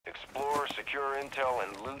explore, secure intel,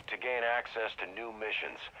 and loot to gain access to new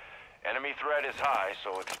missions. Enemy threat is high,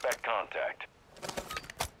 so expect contact.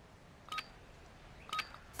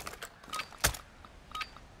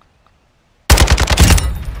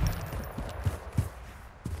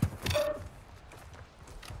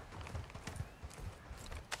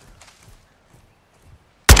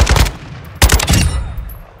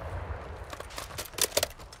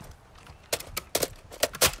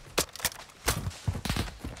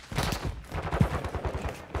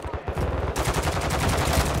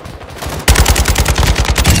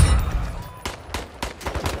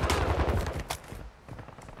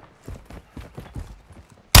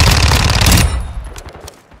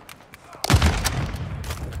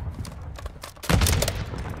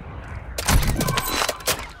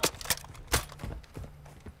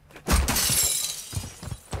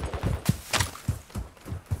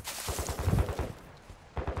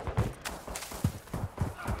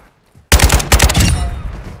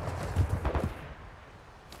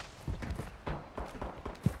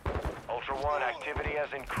 Ultra One, activity has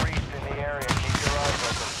increased in the area. Keep your eyes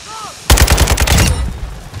open.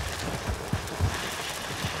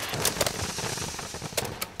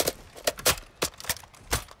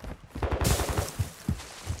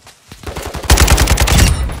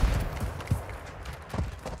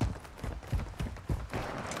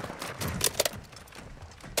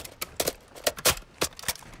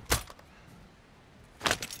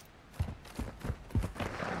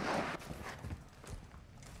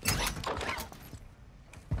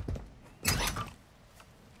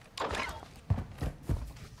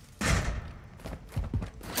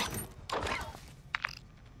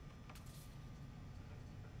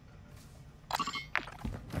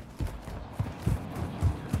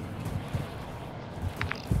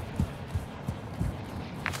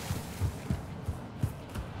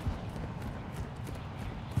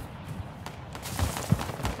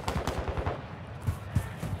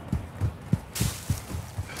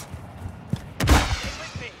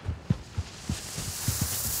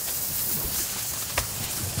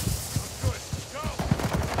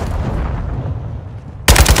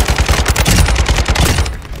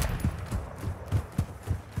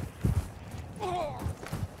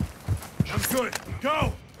 Good.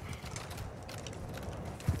 Go!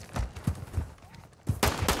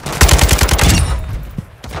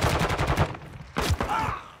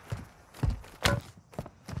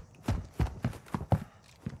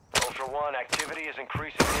 Ultra One, activity is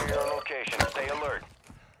increasing near your location. Stay alert.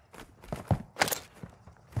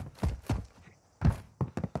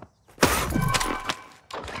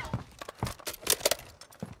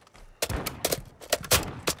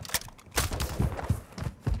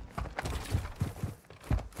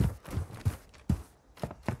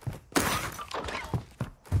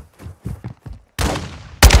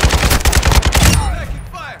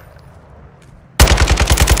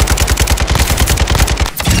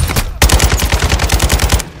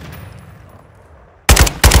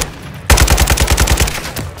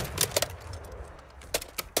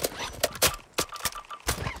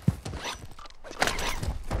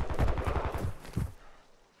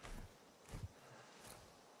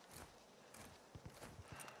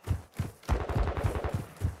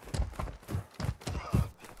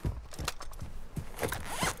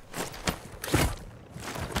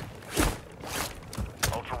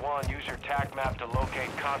 Use your TAC map to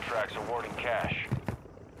locate contracts awarding cash.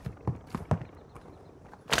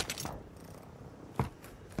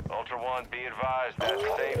 Ultra One, be advised that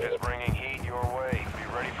safe is bringing heat your way.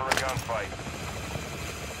 Be ready for a gunfight.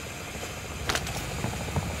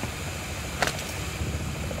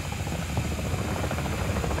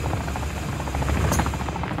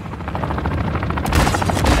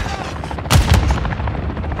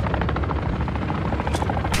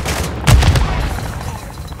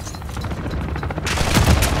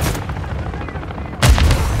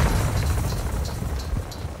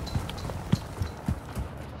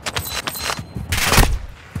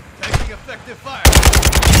 Effective fire!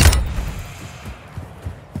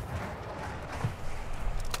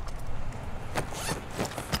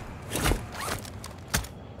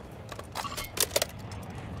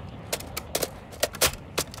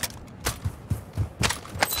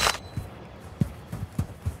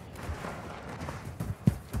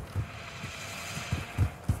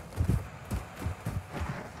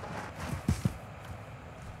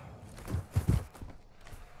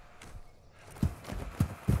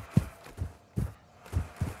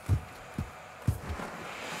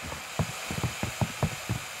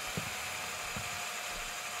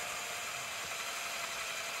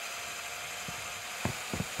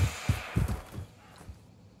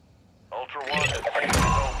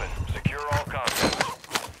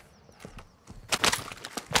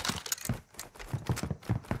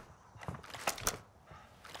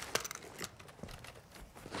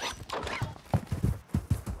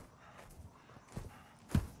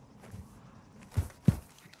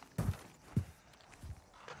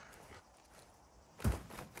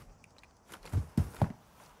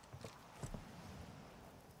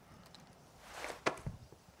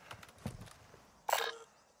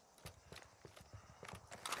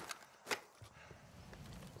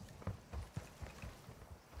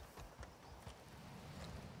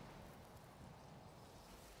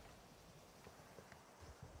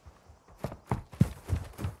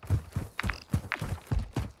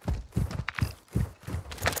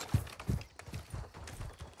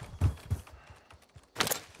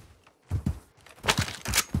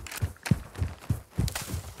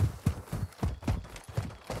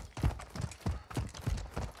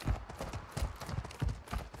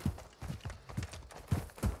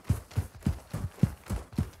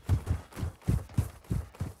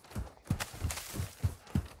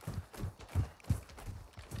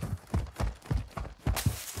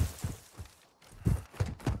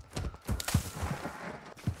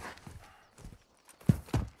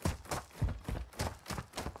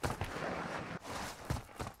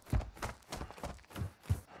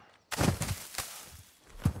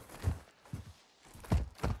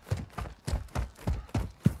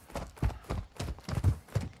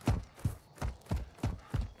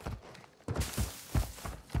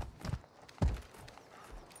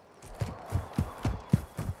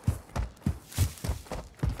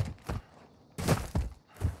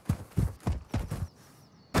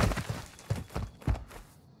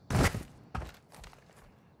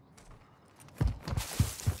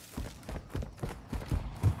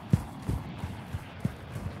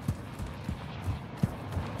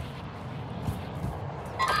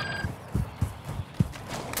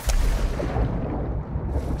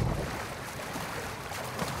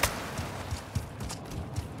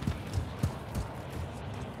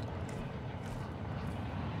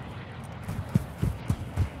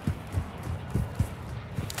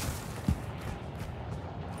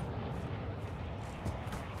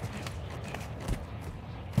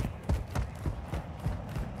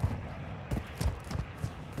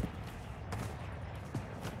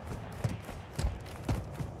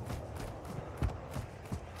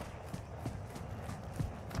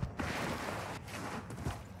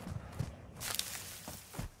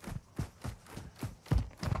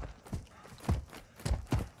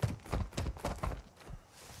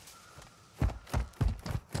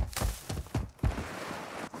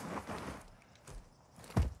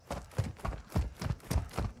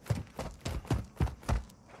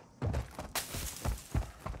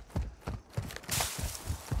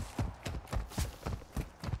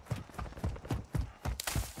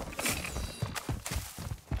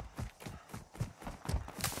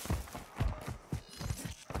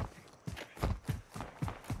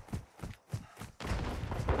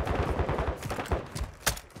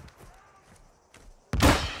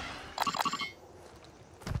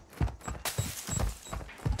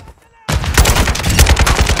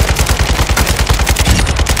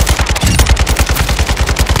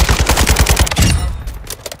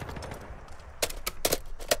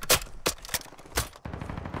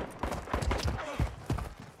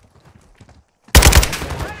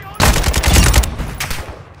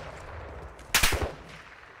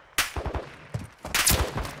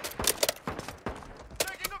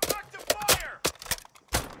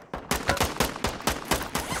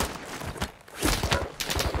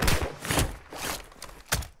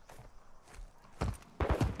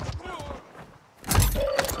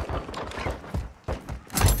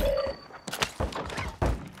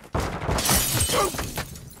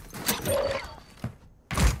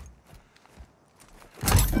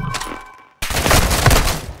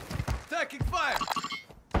 Taking fire!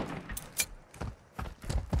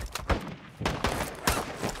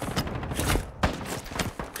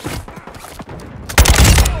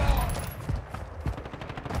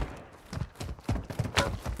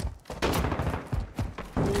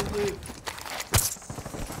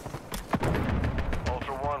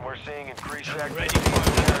 Ultra One, we're seeing increased Ready activity.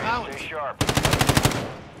 for the round. Stay sharp.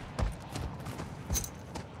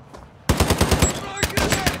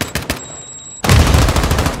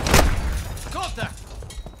 Contact!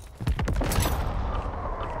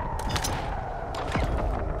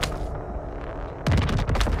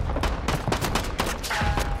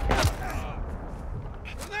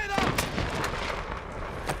 Grenade out!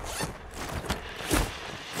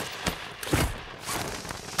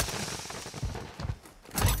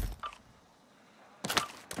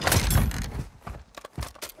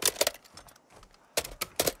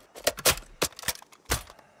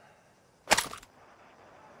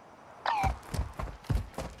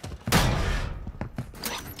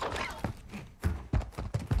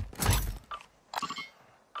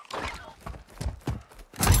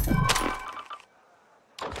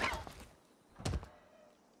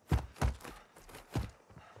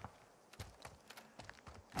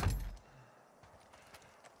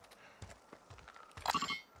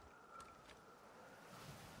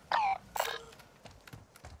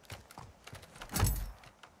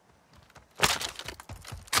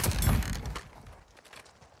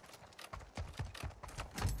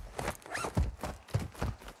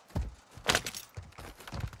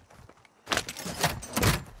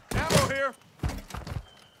 Ammo here!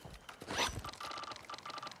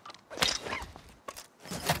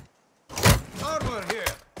 Armor here!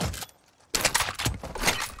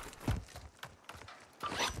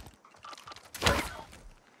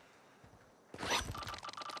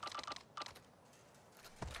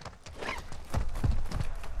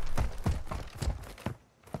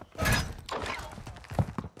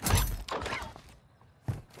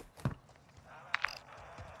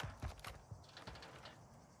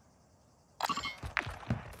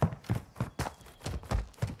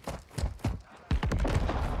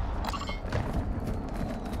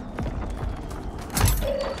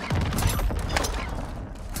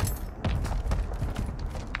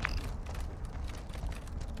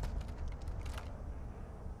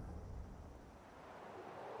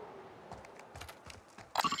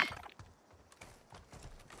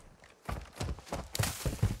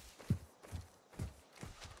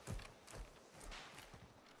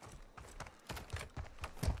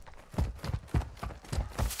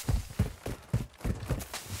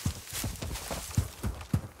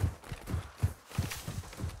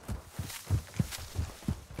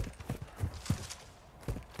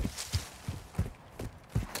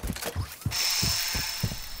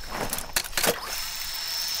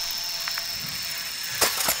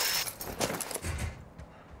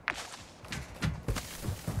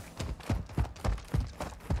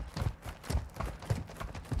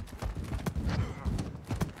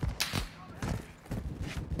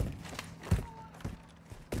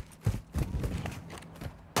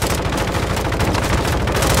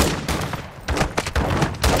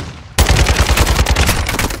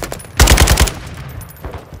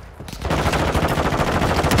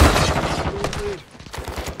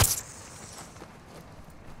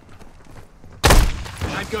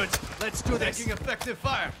 I'm good. Let's do this. Taking effective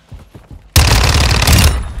fire.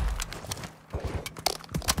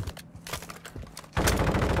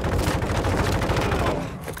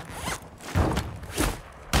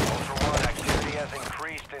 Ultra One, activity has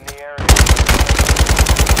increased in the area.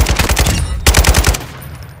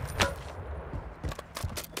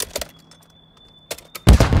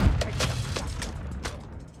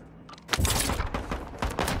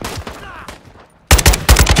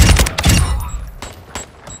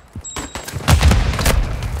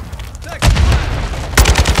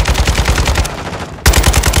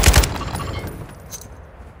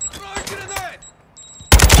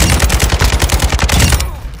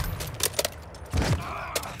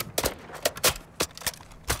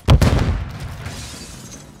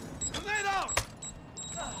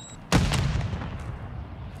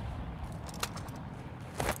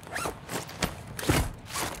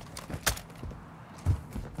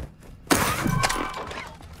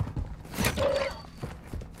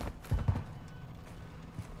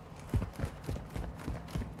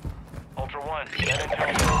 Ultra One, that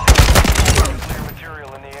intel clear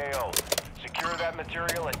material in the AO. Secure that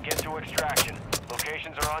material and get to extraction.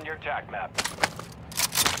 Locations are on your TAC map.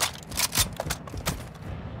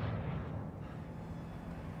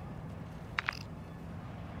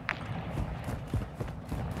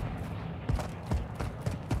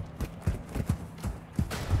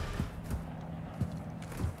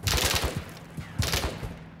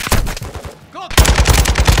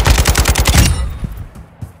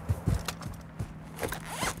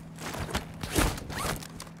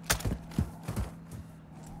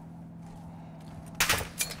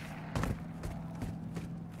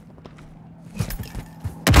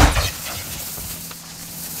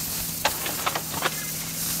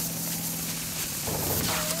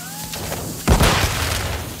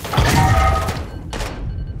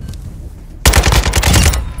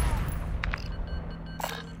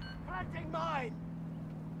 mine!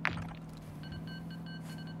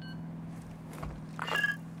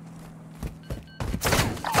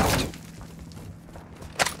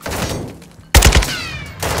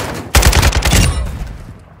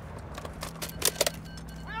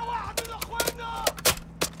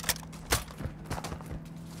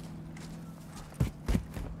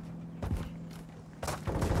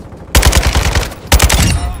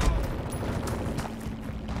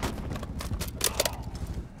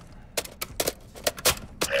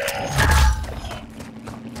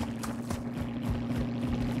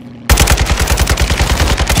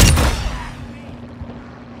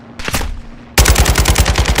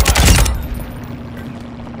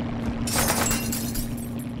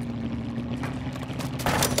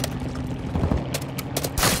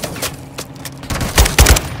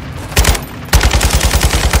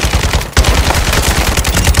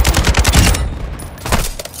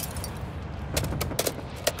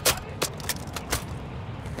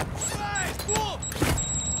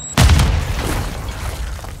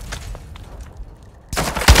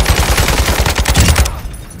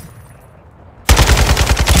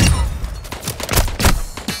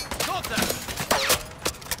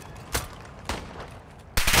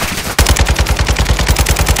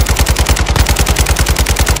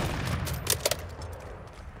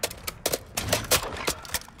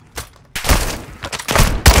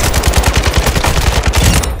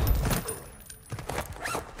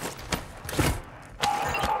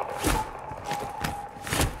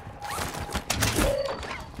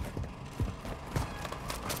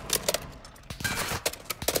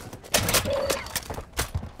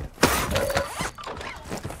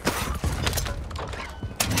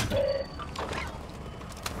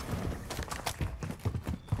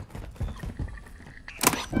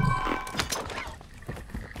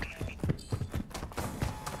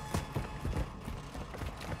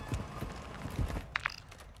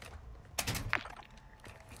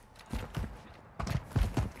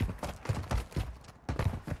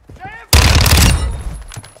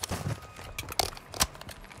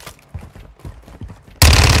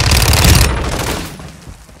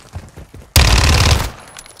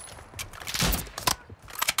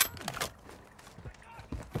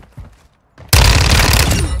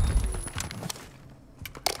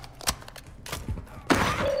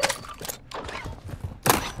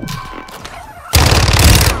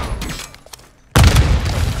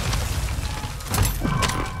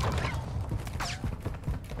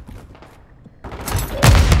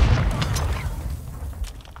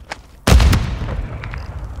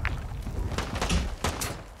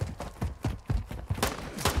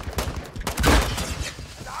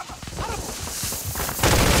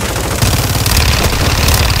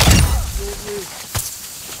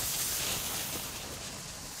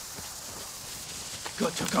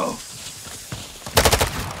 Good to go.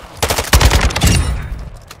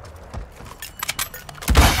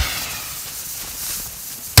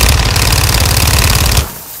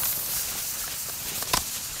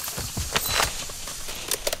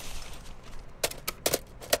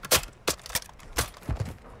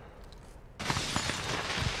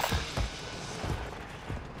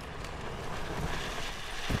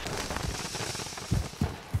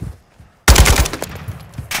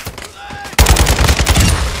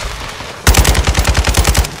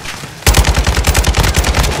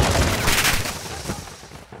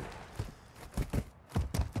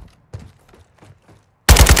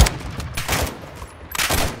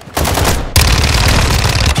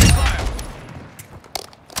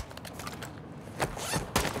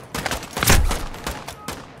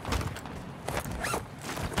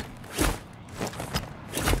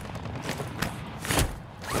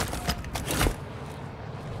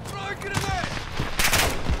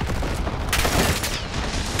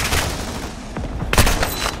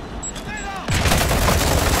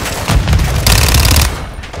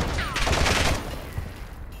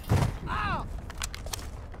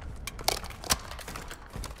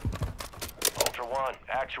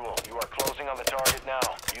 Actual, you are closing on the target now.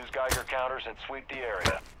 Use Geiger counters and sweep the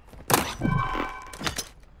area.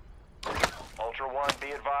 Ultra One,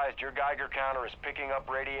 be advised, your Geiger counter is picking up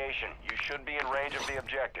radiation. You should be in range of the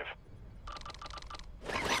objective.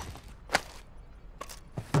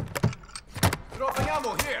 Dropping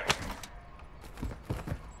ammo here.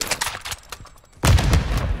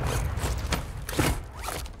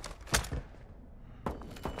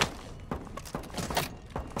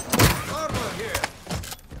 Armor here.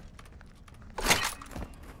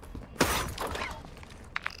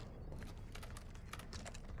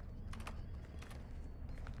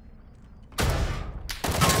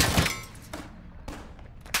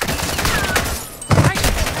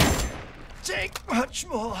 take much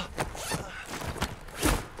more.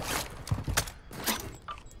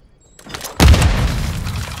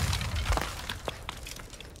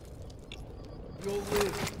 You'll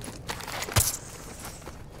live.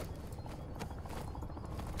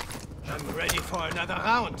 I'm ready for another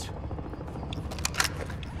round.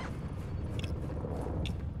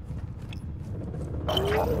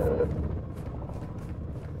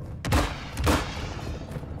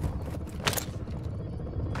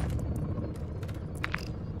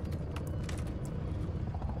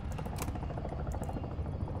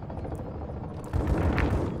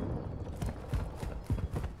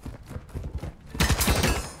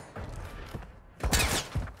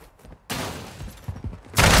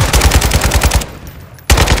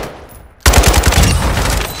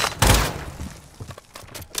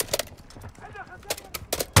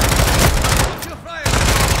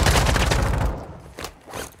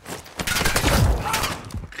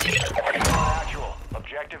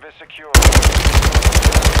 Objective is secure.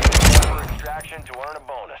 For extraction to earn a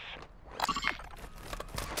bonus.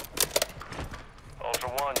 Ultra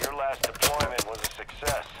One, your last deployment was a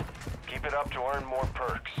success. Keep it up to earn more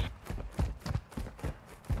perks.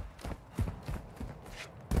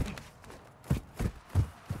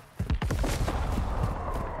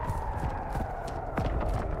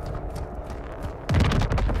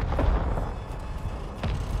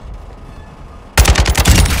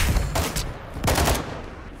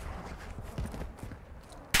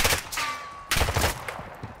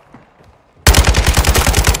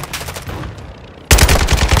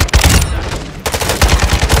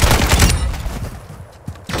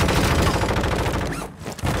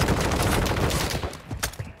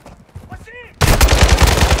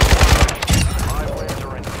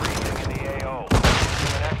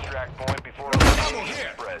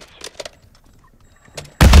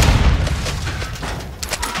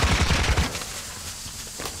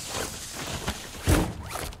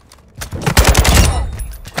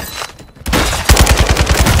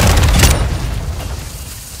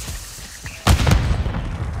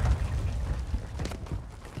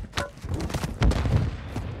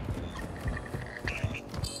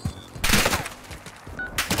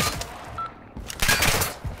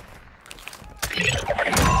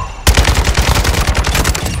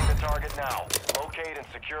 Now, locate and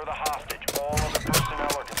secure the hostage. All other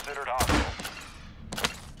personnel are considered hostile.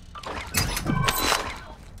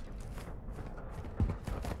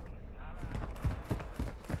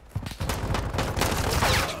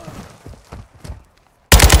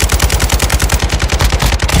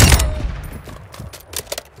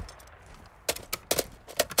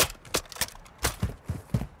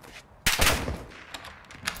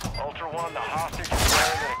 Ultra One, the hostage is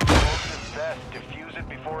wearing an explosive vest. Defuse it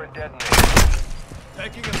before it detonates.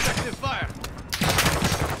 Taking effective fire.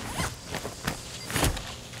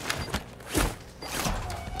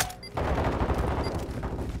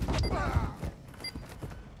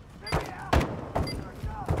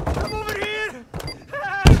 Come over here!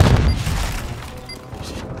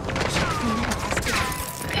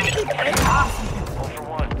 Ultra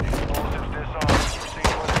One, explosives disarmed.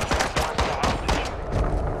 Proceed with extract point with the hostage.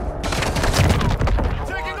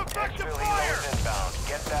 Ultra Taking One, effective exfil fire! helos inbound.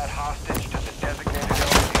 Get that hostage to the designated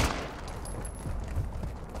LZ.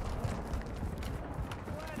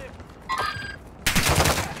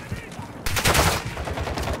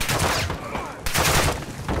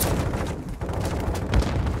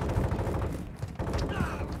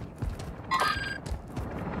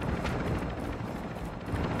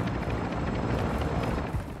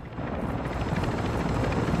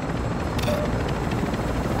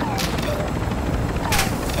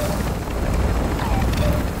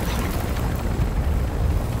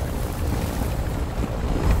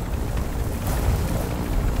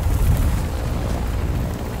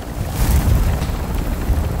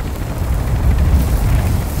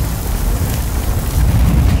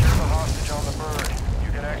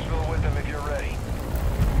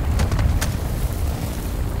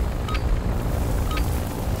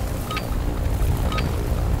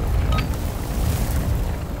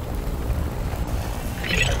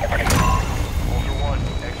 Ultra One,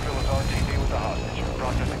 exfil is RTD with the hostage.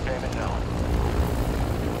 Processing payment now.